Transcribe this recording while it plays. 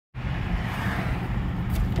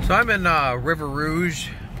So I'm in River Rouge,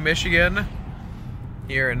 Michigan,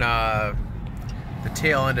 here in the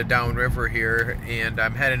tail end of downriver here, and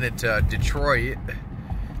I'm heading into Detroit,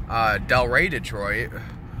 Delray Detroit,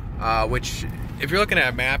 which, if you're looking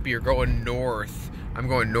at a map, you're going north. I'm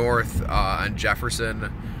going north on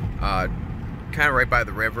Jefferson, kind of right by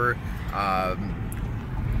the river. And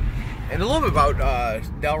a little bit about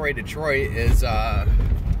Delray Detroit is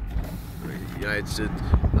United States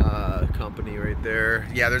company right there.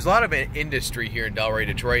 Yeah, there's a lot of industry here in Delray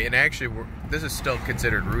Detroit, and actually this is still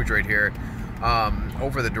considered Rouge right here.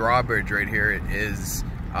 Over the drawbridge right here is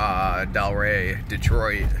Delray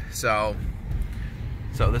Detroit. So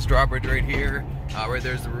this drawbridge right here, right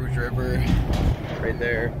there's the Rouge River right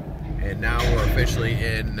there, and now we're officially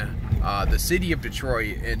in the city of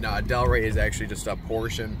Detroit, and Delray is actually just a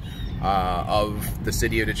portion of the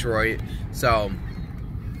city of Detroit. So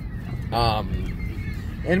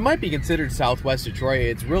and it might be considered Southwest Detroit.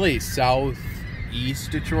 It's really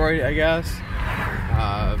Southeast Detroit, I guess.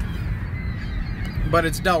 But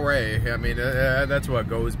it's Delray. I mean, that's what it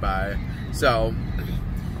goes by. So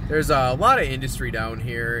there's a lot of industry down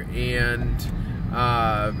here, and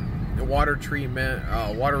water treatment,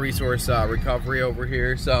 water resource recovery over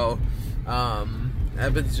here. So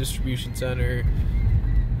Evans Distribution Center.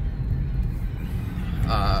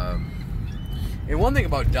 And one thing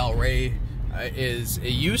about Delray is it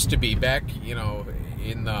used to be back, you know,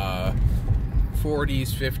 in the 40s,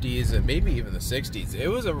 50s, and maybe even the 60s. It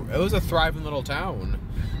was a thriving little town,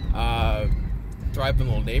 thriving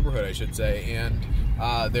little neighborhood, I should say. And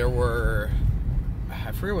there were,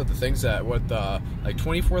 I forget what the things that like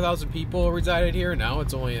 24,000 people resided here. Now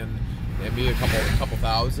it's only in maybe a couple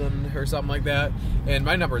thousand or something like that. And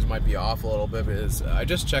my numbers might be off a little bit because I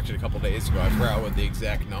just checked it a couple days ago. I forgot what the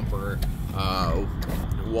exact number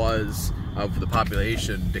was of the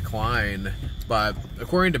population decline, but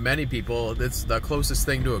according to many people, it's the closest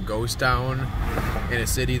thing to a ghost town in a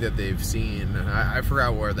city that they've seen. I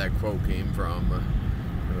forgot where that quote came from. I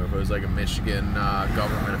don't know if it was like a Michigan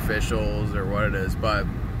government officials or what it is, but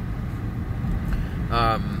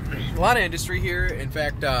a lot of industry here. In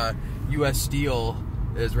fact, U.S. Steel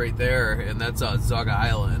is right there, and that's Zug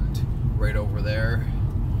Island right over there.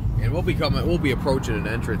 And we'll be approaching an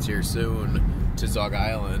entrance here soon to Zug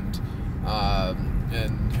Island.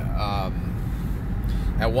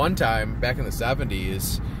 At one time, back in the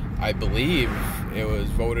 70s, I believe it was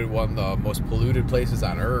voted one of the most polluted places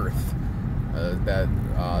on Earth, that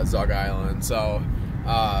Zug Island. So,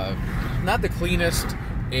 not the cleanest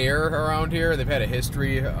air around here. They've had a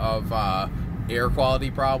history of air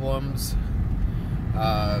quality problems.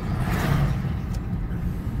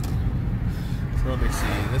 So let me see.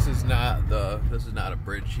 This is not a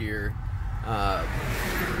bridge here.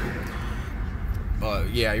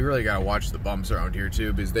 But yeah, you really gotta watch the bumps around here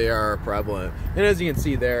too, because they are prevalent. And as you can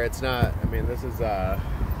see there, it's not. I mean, this is the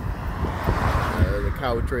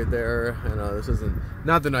couch right there. You know, this isn't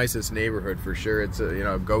not the nicest neighborhood for sure. It's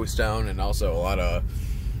a ghost town, and also a lot of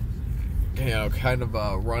kind of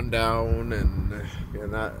a rundown, and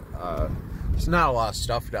not there's not a lot of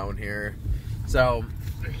stuff down here. So,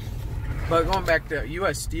 but going back to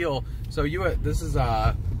U.S. Steel, so this is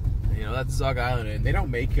that's Zug Island, and they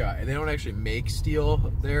don't actually make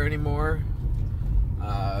steel there anymore.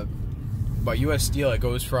 But U.S. Steel, it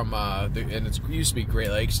goes from and it used to be Great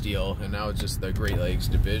Lakes Steel, and now it's just the Great Lakes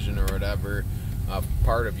Division or whatever,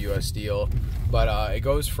 part of U.S. Steel. But it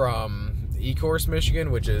goes from Ecorse,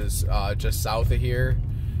 Michigan, which is just south of here,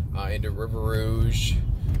 into River Rouge,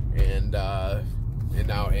 and now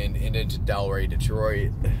into Delray,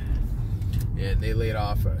 Detroit. And they laid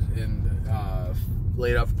off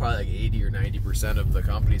probably like 80 or 90% of the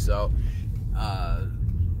company. So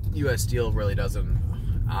U.S. Steel really doesn't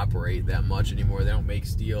operate that much anymore. They don't make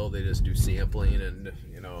steel. They just do sampling and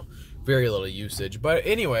very little usage. But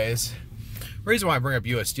anyways, the reason why I bring up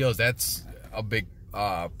U.S. Steel is that's a big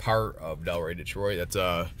part of Delray Detroit. That's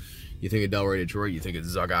you think of Delray Detroit, you think of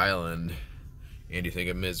Zug Island, and you think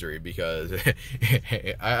of misery, because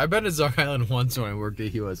I've been to Zug Island once when I worked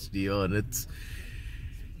at U.S. Steel, and it's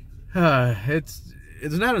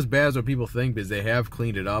not as bad as what people think, because they have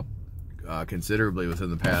cleaned it up considerably within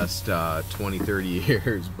the past 20-30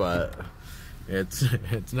 years, but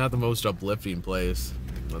it's not the most uplifting place,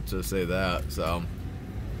 let's just say that. So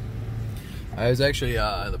I was actually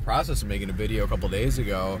in the process of making a video a couple days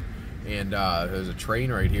ago, and there's a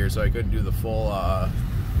train right here, so I couldn't do the full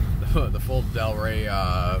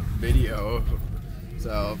Delray video.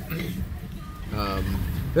 So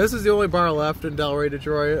this is the only bar left in Delray,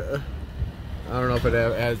 Detroit. I don't know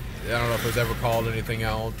if it's ever called anything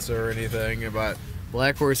else or anything, but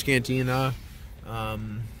Black Horse Cantina.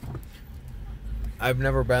 I've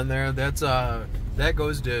never been there. That's that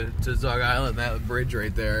goes to Zug Island, that bridge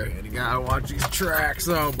right there, and you gotta watch these tracks.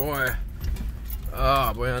 Oh boy,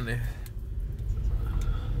 man,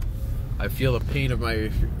 I feel the pain of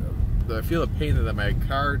my, I feel the pain that my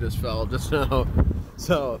car just fell just now.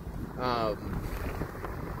 So,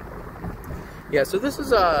 yeah. So this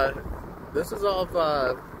is all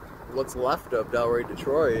of what's left of Delray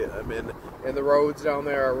Detroit. I mean, and the roads down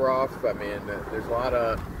there are rough. I mean, there's a lot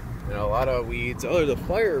of weeds. Oh, there's a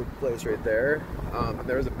fireplace right there.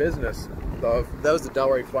 There was a business. That was the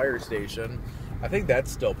Delray Fire Station. I think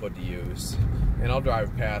that's still put to use. And I'll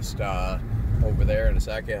drive past over there in a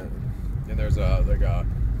second. And there's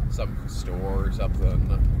some store or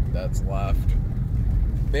something that's left.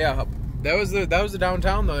 But yeah, that was the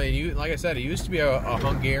downtown though. And like I said, it used to be a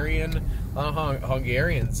Hungarians,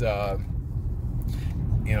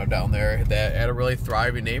 down there that had a really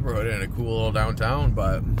thriving neighborhood and a cool little downtown.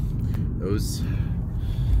 But those,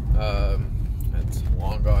 that's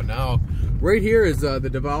long gone now. Right here is the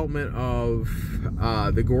development of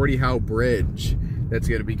the Gordie Howe Bridge that's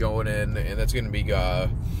going to be going in, and that's going to be a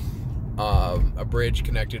bridge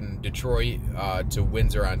connecting Detroit to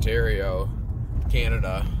Windsor, Ontario,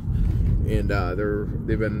 Canada. And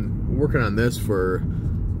they've been working on this for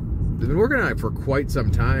quite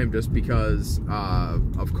some time, just because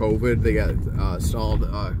of COVID. They got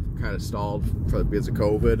kind of stalled because of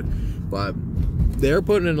COVID, but they're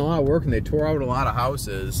putting in a lot of work, and they tore out a lot of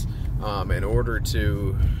houses in order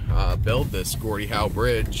to build this Gordie Howe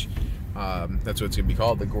Bridge. That's what it's going to be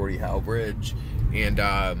called, the Gordie Howe Bridge. And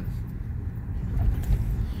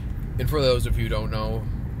for those of you who don't know,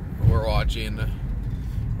 we're watching,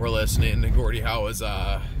 we're listening, Gordie Howe is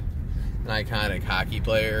an iconic hockey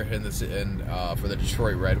player for the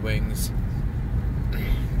Detroit Red Wings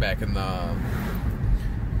back in the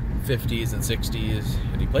 50s and 60s,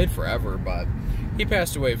 and he played forever, but he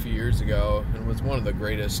passed away a few years ago and was one of the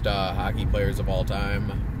greatest hockey players of all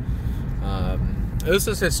time. This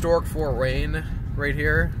is historic Fort Wayne right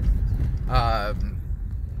here. A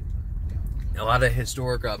lot of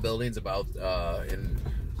historic buildings about the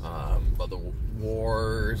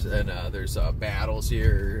wars, and there's battles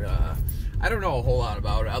here. I don't know a whole lot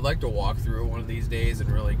about it. I'd like to walk through one of these days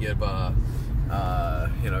and really give kind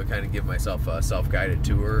of give myself a self-guided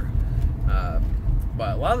tour.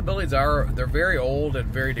 But a lot of the buildings they're very old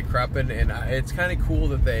and very decrepit, and it's kind of cool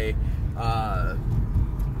that they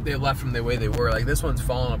left them the way they were. Like, this one's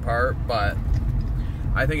falling apart, but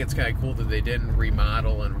I think it's kind of cool that they didn't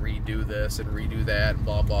remodel and redo this and redo that and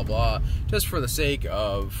blah blah blah, just for the sake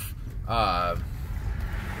of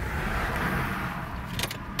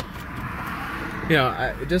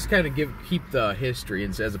just kind of keep the history,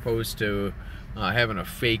 as opposed to having a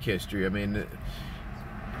fake history. I mean,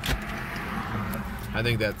 I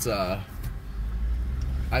think that's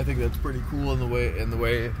pretty cool in the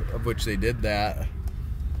way of which they did that.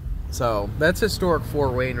 So that's historic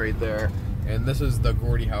Fort Wayne right there, and this is the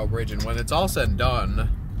Gordie Howe Bridge. And when it's all said and done,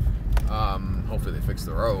 hopefully they fix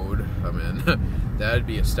the road. I mean, that'd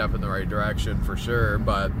be a step in the right direction for sure.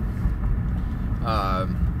 But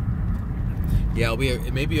yeah,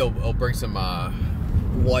 maybe it'll bring some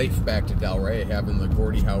life back to Delray, having the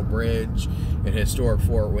Gordie Howe Bridge and historic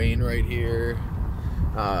Fort Wayne right here.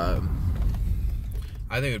 I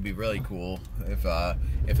think it'd be really cool if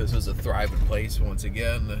this was a thriving place once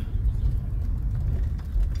again.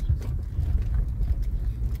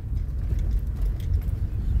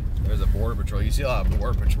 There's a border patrol. You see a lot of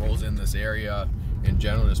border patrols in this area in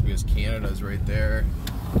general, just because Canada's right there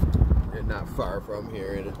and not far from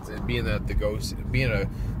here, and it's being the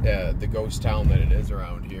ghost town that it is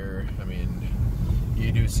around here. I mean,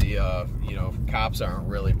 you do see cops aren't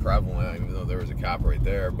really prevalent, even though there was a cop right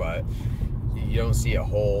there, but you don't see a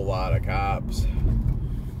whole lot of cops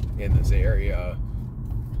in this area.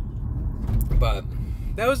 But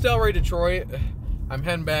that was Delray Detroit. I'm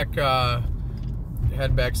heading back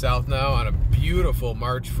south now on a beautiful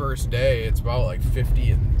March 1st day. It's about like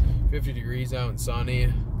 50 degrees out and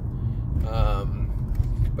sunny.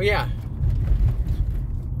 But yeah,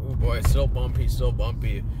 oh boy, still bumpy.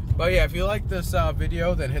 But yeah, if you like this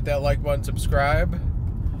video, then hit that like button, subscribe,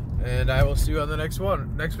 and I will see you on the next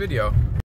video.